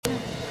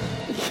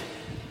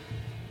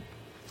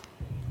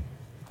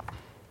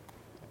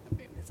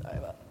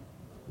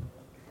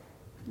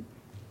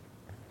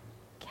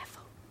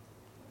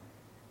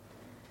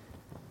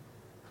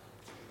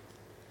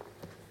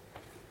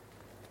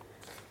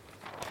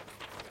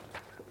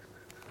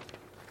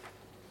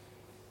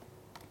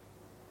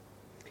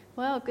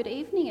Well, good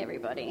evening,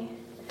 everybody.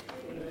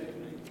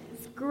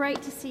 It's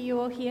great to see you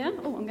all here.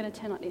 Oh, I'm going to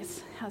turn like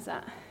this. How's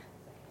that?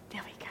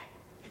 There we go.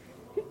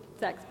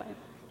 Zach's fine.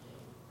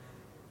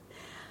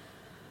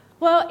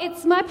 Well,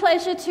 it's my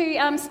pleasure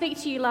to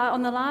speak to you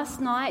on the last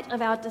night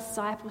of our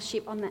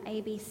discipleship on the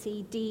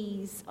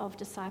ABCDs of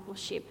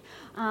discipleship.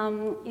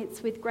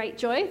 It's with great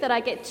joy that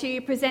I get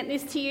to present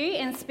this to you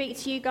and speak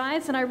to you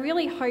guys, and I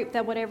really hope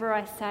that whatever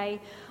I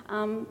say,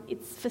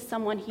 it's for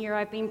someone here.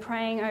 I've been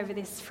praying over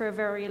this for a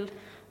very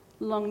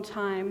long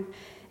time,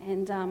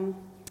 and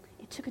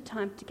it took a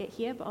time to get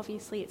here, but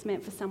obviously it's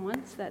meant for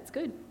someone, so that's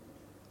good.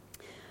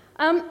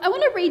 I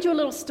want to read you a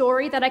little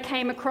story that I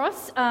came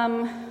across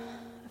a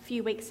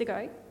few weeks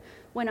ago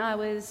when I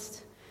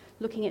was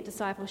looking at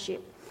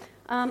discipleship,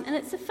 and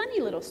it's a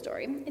funny little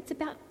story. It's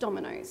about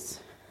dominoes.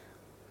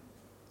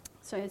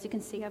 So as you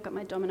can see, I've got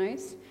my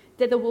dominoes.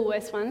 They're the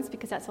Woolworths ones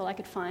because that's all I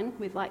could find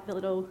with like the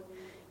little,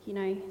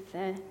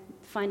 the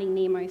Finding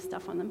Nemo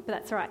stuff on them, but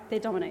that's all right, they're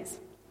dominoes.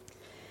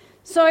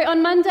 So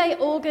on Monday,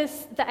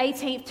 August the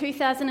 18th,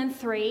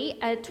 2003,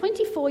 a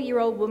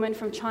 24-year-old woman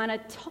from China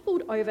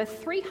toppled over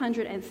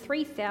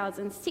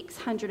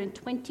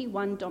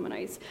 303,621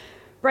 dominoes,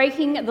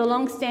 breaking the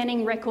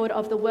long-standing record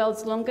of the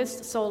world's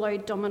longest solo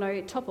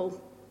domino topple.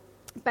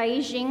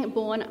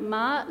 Beijing-born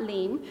Ma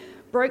Lim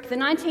broke the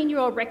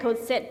 19-year-old record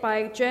set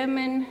by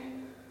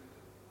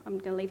I'm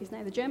going to leave his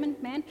name, the German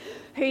man,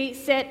 who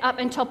set up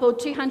and toppled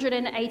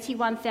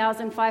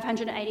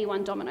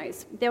 281,581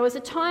 dominoes. There was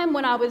a time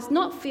when I was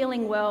not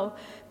feeling well,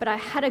 but I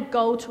had a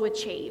goal to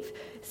achieve,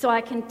 so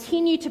I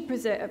continue to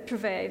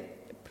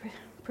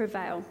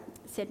prevail,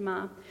 said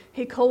Ma,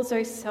 who calls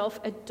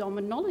herself a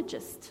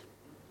dominologist.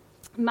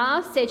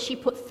 Ma said she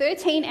put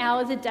 13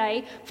 hours a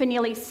day for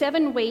nearly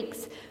 7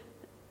 weeks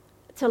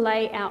to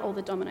lay out all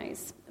the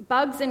dominoes.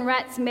 Bugs and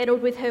rats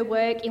meddled with her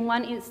work. In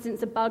one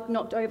instance, a bug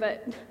knocked over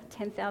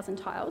 10,000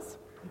 tiles.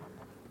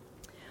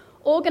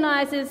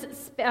 Organisers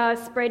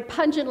spread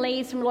pungent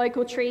leaves from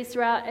local trees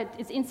throughout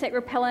as insect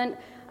repellent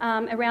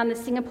around the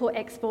Singapore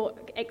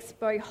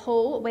Expo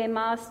Hall where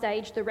Ma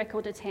staged the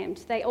record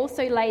attempt. They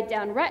also laid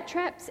down rat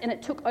traps, and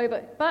it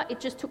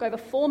just took over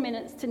 4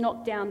 minutes to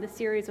knock down the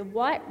series of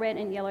white, red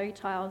and yellow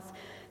tiles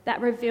that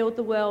revealed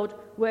the world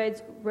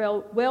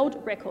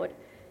record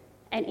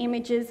and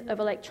images of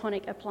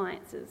electronic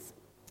appliances.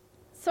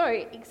 So,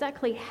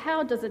 exactly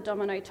how does a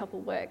domino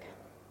topple work?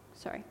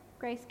 Sorry,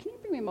 Grace, can you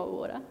bring me more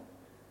water?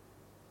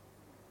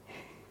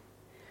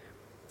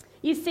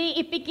 You see,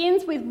 it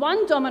begins with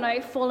one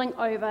domino falling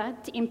over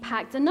to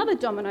impact another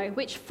domino,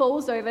 which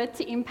falls over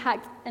to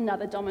impact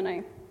another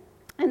domino,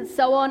 and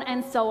so on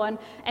and so on,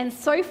 and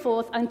so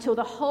forth until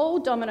the whole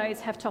dominoes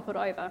have toppled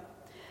over.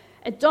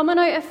 A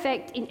domino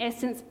effect, in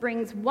essence,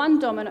 begins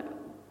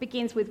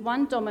with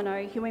one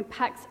domino who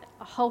impacts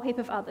a whole heap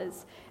of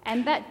others,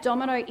 and that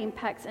domino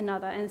impacts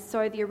another, and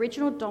so the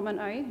original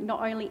domino not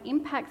only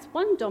impacts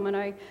one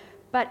domino,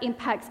 but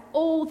impacts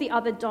all the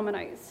other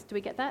dominoes. Do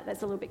we get that?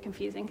 That's a little bit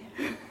confusing.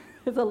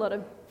 There's a lot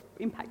of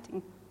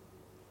impacting.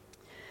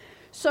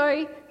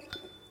 So,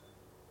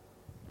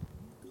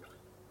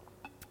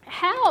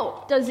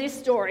 how does this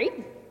story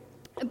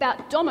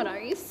about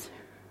dominoes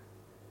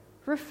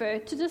refer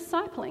to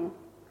discipling?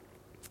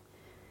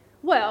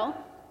 Well,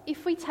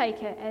 if we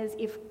take it as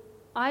if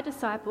I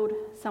discipled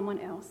someone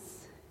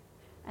else,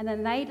 and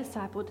then they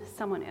discipled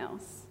someone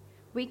else,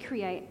 we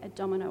create a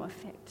domino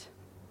effect.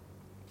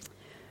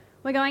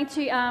 We're going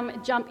to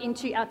jump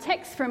into our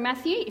text from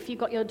Matthew, if you've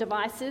got your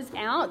devices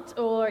out,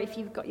 or if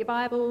you've got your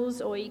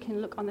Bibles, or you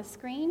can look on the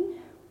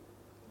screen.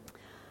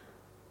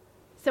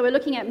 So we're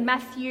looking at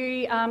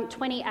Matthew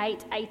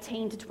 28,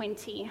 18 to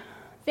 20.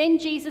 Then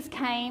Jesus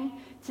came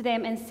to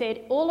them and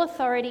said, "All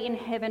authority in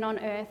heaven and on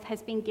earth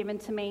has been given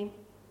to me.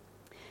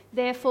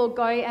 Therefore,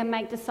 go and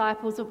make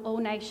disciples of all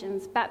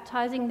nations,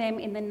 baptizing them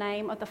in the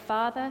name of the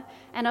Father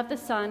and of the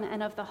Son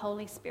and of the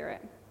Holy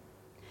Spirit,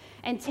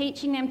 and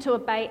teaching them to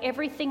obey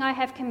everything I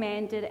have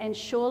commanded, and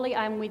surely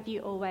I am with you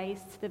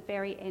always to the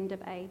very end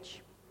of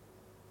age."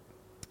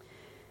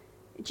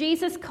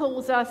 Jesus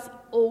calls us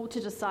all to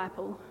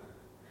disciple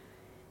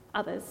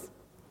others.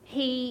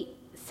 He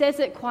says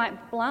it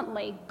quite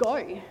bluntly,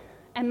 go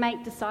and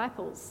make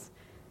disciples.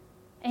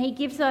 And he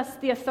gives us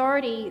the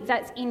authority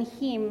that's in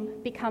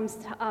him becomes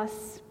to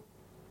us,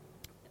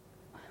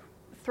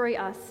 through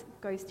us,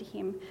 goes to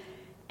him.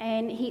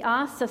 And he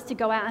asks us to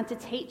go out and to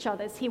teach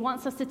others. He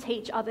wants us to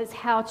teach others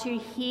how to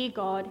hear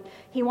God.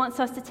 He wants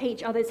us to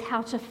teach others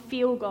how to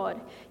feel God.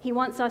 He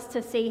wants us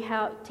to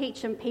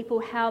teach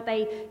people how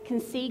they can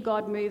see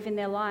God move in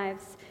their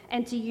lives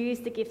and to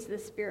use the gifts of the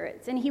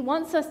spirits. And he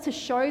wants us to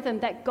show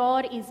them that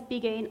God is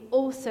bigger in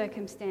all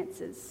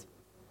circumstances.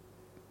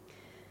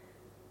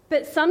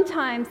 But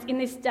sometimes in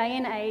this day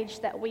and age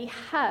that we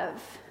are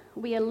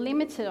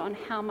limited on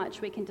how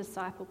much we can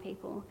disciple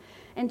people.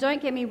 And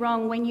don't get me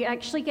wrong, when you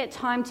actually get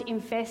time to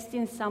invest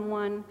in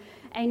someone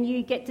and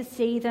you get to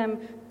see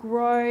them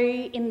grow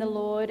in the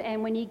Lord,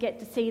 and when you get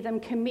to see them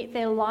commit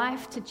their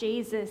life to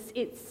Jesus,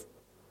 it's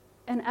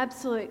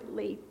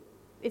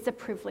a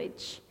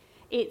privilege.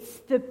 It's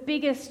the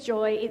biggest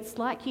joy. It's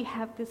like you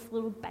have this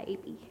little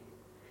baby,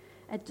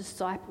 a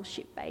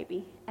discipleship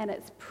baby, and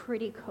it's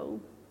pretty cool.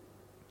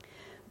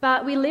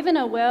 But we live in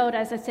a world,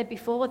 as I said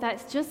before,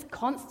 that's just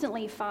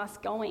constantly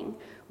fast going.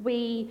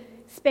 We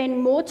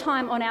spend more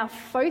time on our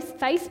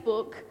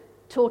Facebook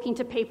talking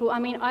to people. I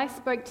mean, I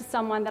spoke to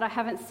someone that I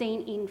haven't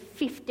seen in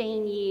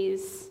 15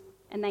 years,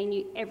 and they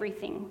knew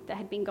everything that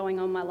had been going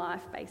on in my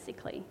life,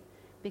 basically,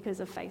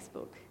 because of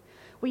Facebook.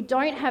 We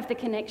don't have the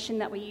connection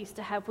that we used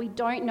to have. We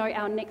don't know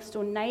our next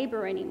door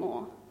neighbour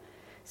anymore.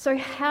 So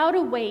how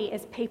do we,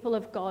 as people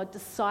of God,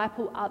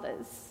 disciple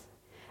others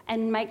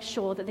and make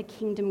sure that the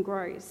kingdom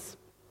grows?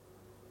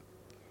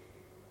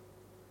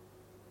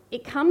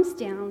 It comes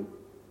down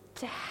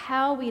to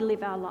how we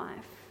live our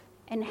life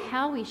and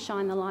how we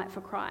shine the light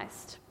for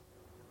Christ.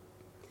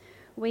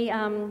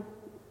 I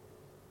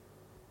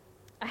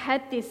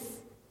had this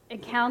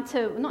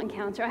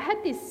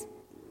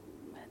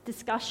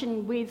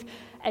discussion with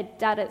a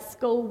dad at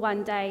school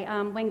one day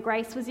when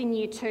Grace was in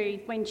year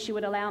 2, when she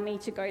would allow me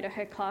to go to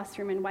her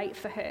classroom and wait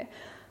for her.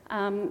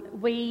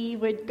 We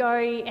would go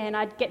and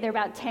I'd get there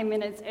about 10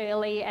 minutes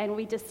early and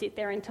we'd just sit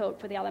there and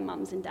talk with the other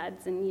mums and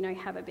dads and,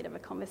 have a bit of a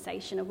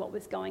conversation of what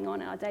was going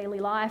on in our daily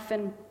life.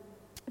 And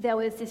there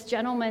was this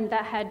gentleman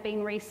that had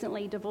been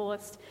recently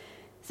divorced.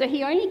 So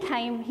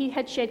he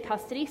had shared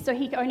custody, so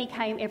he only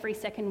came every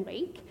second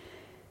week.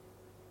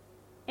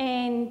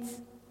 And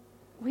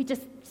we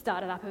just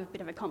started up a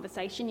bit of a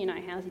conversation,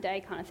 how's your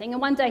day kind of thing.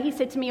 And one day he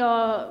said to me,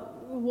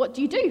 what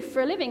do you do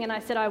for a living? And I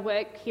said, I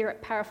work here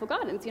at Powerful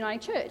Gardens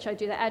United Church. I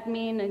do the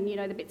admin and,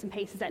 the bits and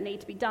pieces that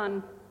need to be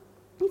done.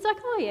 He's like,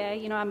 oh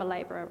yeah, I'm a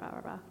labourer, blah,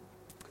 blah, blah.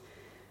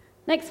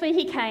 Next week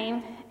he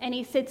came and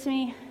he said to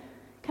me,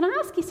 can I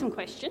ask you some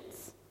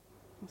questions?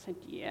 I said,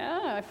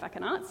 yeah, if I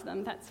can answer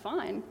them, that's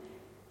fine.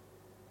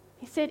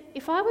 He said,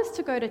 if I was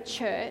to go to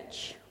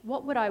church,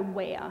 what would I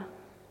wear?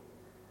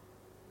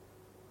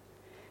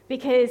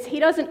 Because he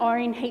doesn't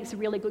own heaps of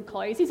really good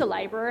clothes. He's a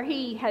labourer.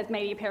 He has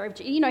maybe a pair of,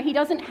 he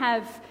doesn't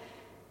have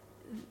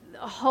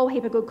a whole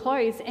heap of good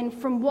clothes. And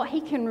from what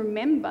he can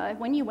remember,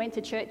 when you went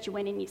to church, you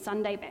went in your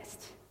Sunday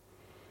best.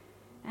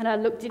 And I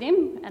looked at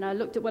him, and I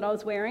looked at what I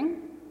was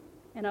wearing,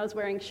 and I was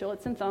wearing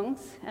shorts and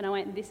thongs, and I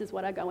went, this is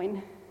what I go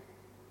in.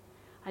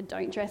 I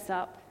don't dress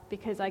up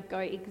because I go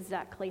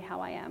exactly how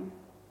I am.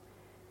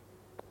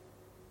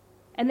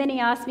 And then he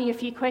asked me a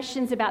few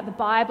questions about the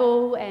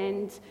Bible,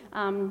 and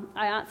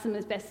I answered them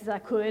as best as I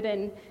could.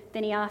 And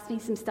then he asked me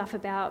some stuff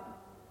about,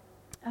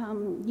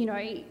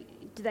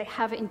 do they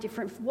have it in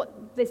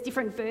there's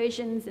different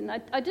versions. And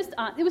I just,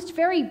 it was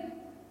very,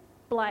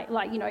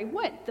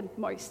 weren't the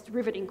most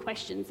riveting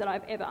questions that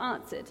I've ever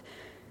answered.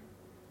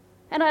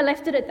 And I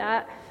left it at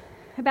that.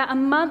 About a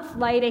month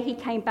later, he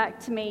came back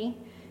to me,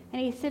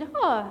 and he said,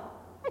 I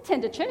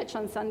attend a church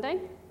on Sunday.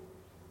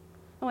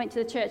 I went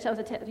to the church. That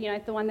was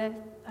the one that,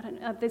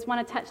 there's one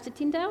attached to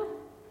Tyndale.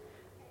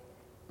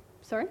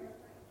 Sorry?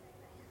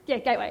 Yeah,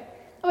 Gateway.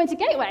 I went to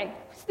Gateway.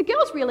 So the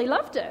girls really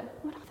loved it.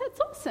 I went,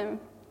 that's awesome.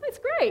 That's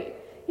great.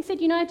 He said,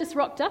 I just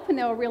rocked up and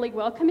they were really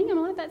welcoming.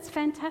 I'm like, that's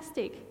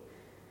fantastic.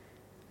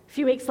 A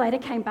few weeks later,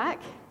 came back.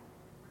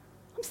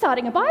 I'm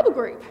starting a Bible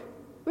group.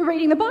 We're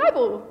reading the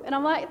Bible. And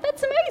I'm like,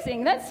 that's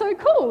amazing. That's so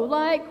cool.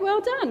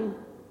 Well done.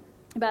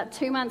 About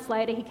 2 months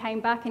later, he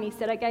came back and he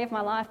said, I gave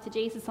my life to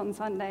Jesus on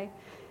Sunday.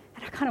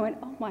 And I kind of went,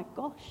 oh my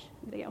gosh,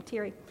 I'm going to get all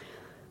teary.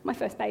 My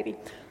first baby.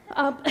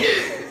 And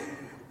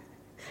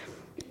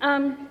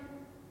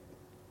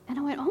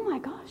I went, oh my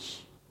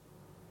gosh.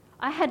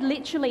 I had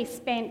literally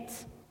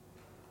spent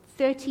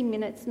 30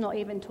 minutes not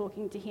even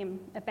talking to him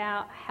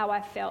about how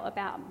I felt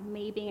about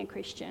me being a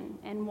Christian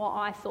and what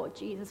I thought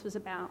Jesus was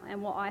about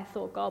and what I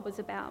thought God was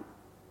about.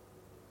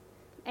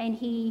 And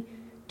he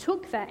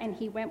took that and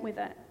he went with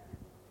it.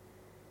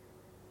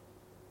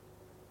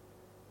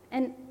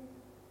 And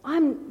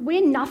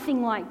we're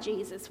nothing like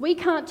Jesus. We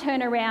can't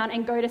turn around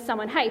and go to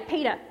someone, hey,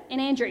 Peter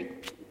and Andrew,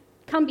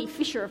 come be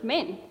fisher of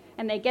men.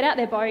 And they get out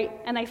their boat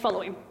and they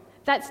follow him.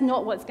 That's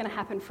not what's going to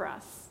happen for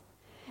us.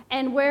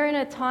 And we're in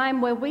a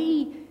time where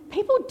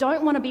people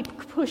don't want to be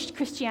pushed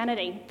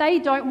Christianity. They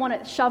don't want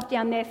it shoved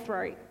down their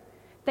throat.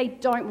 They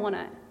don't want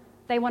it.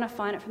 They want to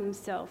find it for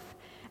themselves.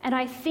 And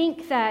I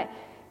think that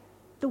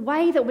the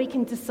way that we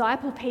can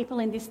disciple people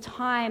in this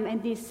time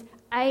and this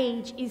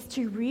age is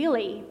to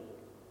really...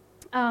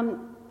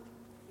 I'm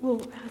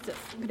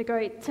going to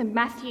go to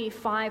Matthew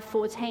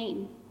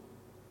 5:14.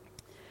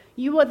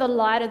 You are the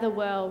light of the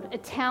world. A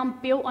town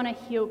built on a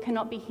hill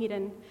cannot be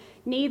hidden.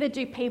 Neither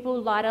do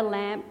people light a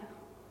lamp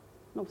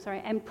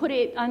and put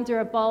it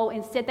under a bowl.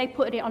 Instead, they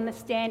put it on the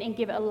stand and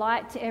give it a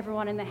light to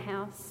everyone in the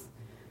house.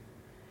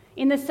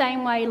 In the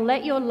same way,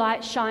 let your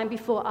light shine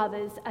before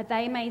others, that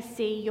they may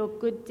see your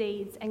good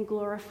deeds and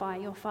glorify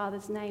your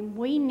Father's name.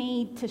 We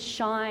need to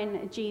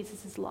shine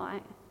Jesus'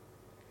 light.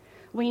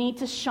 We need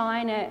to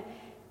shine it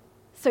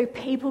so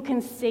people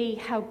can see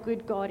how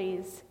good God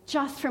is,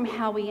 just from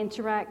how we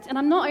interact. And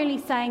I'm not only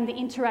saying the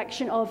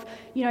interaction of,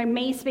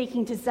 me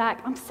speaking to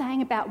Zach, I'm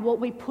saying about what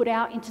we put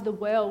out into the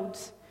world,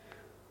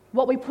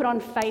 what we put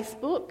on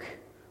Facebook,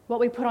 what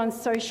we put on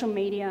social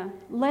media.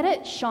 Let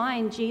it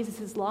shine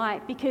Jesus'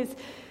 light, because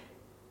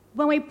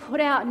when we put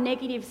out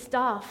negative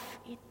stuff,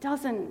 it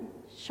doesn't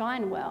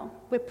shine well.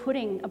 We're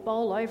putting a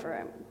bowl over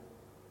it.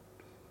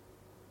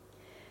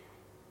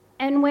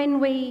 And when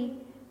we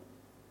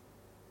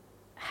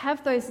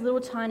have those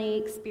little tiny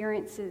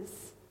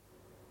experiences,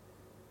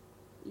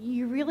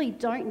 you really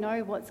don't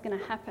know what's going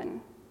to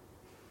happen.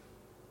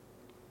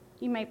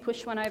 You may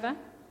push one over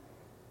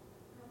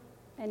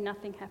and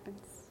nothing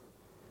happens.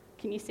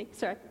 Can you see?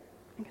 Sorry,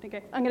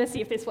 I'm going to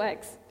see if this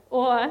works.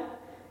 Or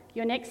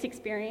your next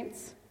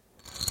experience,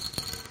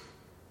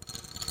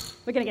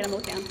 we're going to get them all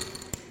down.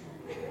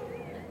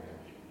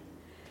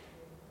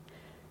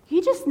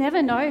 You just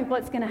never know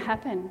what's going to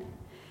happen.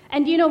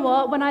 And you know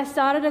what? When I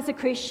started as a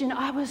Christian,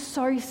 I was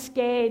so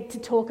scared to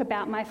talk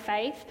about my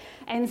faith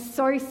and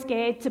so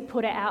scared to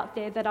put it out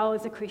there that I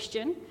was a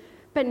Christian.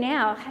 But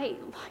now, hey,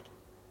 like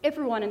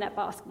everyone in that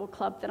basketball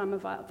club that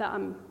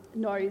I'm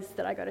knows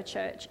that I go to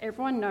church.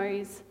 Everyone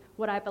knows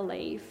what I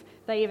believe.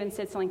 They even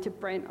said something to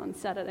Brent on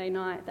Saturday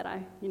night that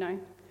I,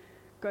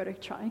 go to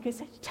church. He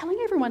goes, telling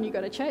everyone you go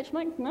to church? I'm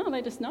like, no,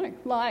 they just know.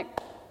 Like,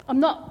 I'm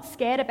not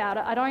scared about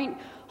it. I don't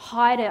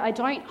hide it. I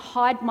don't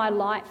hide my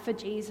light for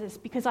Jesus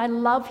because I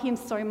love him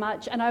so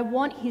much and I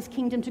want his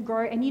kingdom to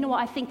grow. And you know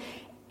what? I think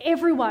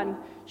everyone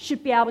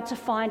should be able to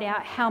find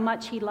out how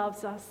much he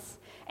loves us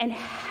and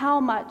how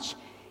much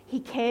he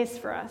cares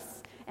for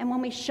us. And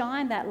when we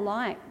shine that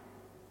light,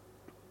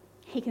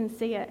 he can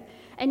see it.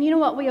 And you know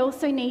what? We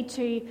also need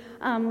to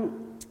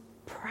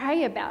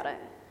pray about it.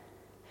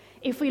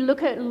 If we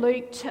look at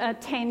Luke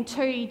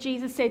 10:2,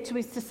 Jesus said to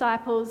his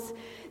disciples,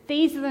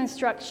 "These are the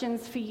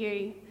instructions for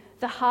you.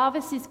 The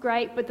harvest is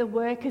great, but the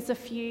workers are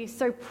few.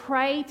 So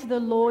pray to the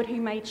Lord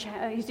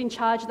who's in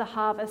charge of the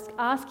harvest.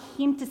 Ask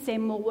him to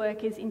send more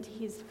workers into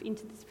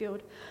this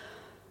field."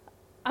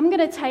 I'm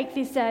going to take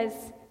this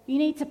as you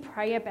need to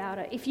pray about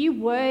it. If you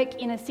work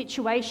in a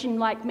situation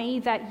like me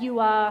that you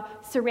are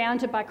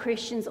surrounded by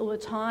Christians all the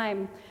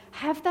time,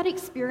 have that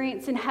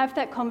experience and have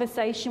that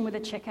conversation with a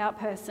checkout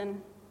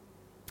person.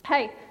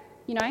 Hey,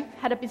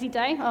 had a busy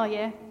day? Oh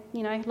yeah,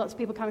 lots of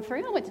people coming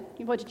through.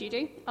 What did you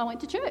do? I went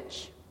to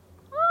church.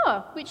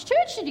 Oh, which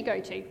church did you go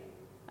to?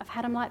 I've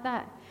had them like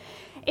that.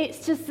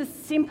 It's just the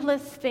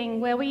simplest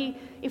thing where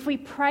if we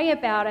pray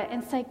about it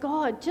and say,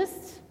 God,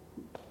 just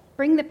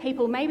bring the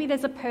people. Maybe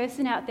there's a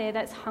person out there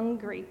that's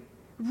hungry,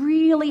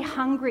 really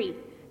hungry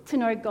to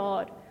know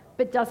God,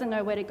 but doesn't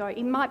know where to go.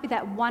 It might be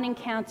that one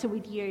encounter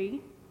with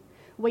you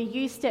where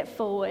you step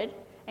forward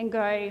and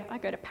go, I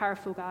go to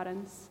Parafill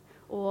Gardens,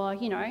 or,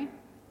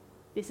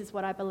 this is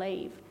what I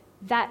believe.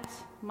 That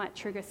might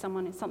trigger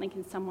something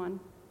in someone.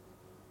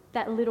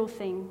 That little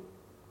thing.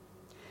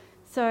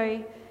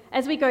 So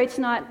as we go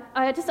tonight,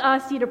 I just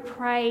ask you to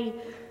pray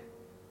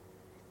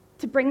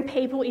to bring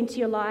people into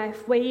your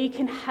life where you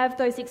can have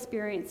those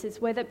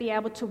experiences, whether it be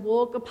able to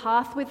walk a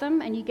path with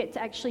them and you get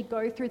to actually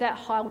go through that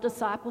whole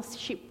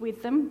discipleship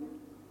with them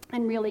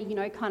and really,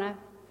 kind of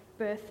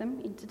birth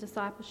them into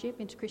discipleship,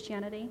 into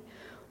Christianity.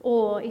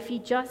 Or if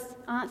you're just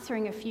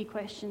answering a few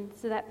questions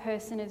so that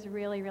person is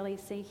really, really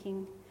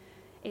seeking.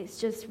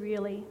 It's just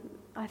really,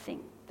 I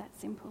think, that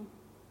simple.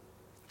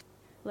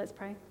 Let's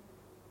pray.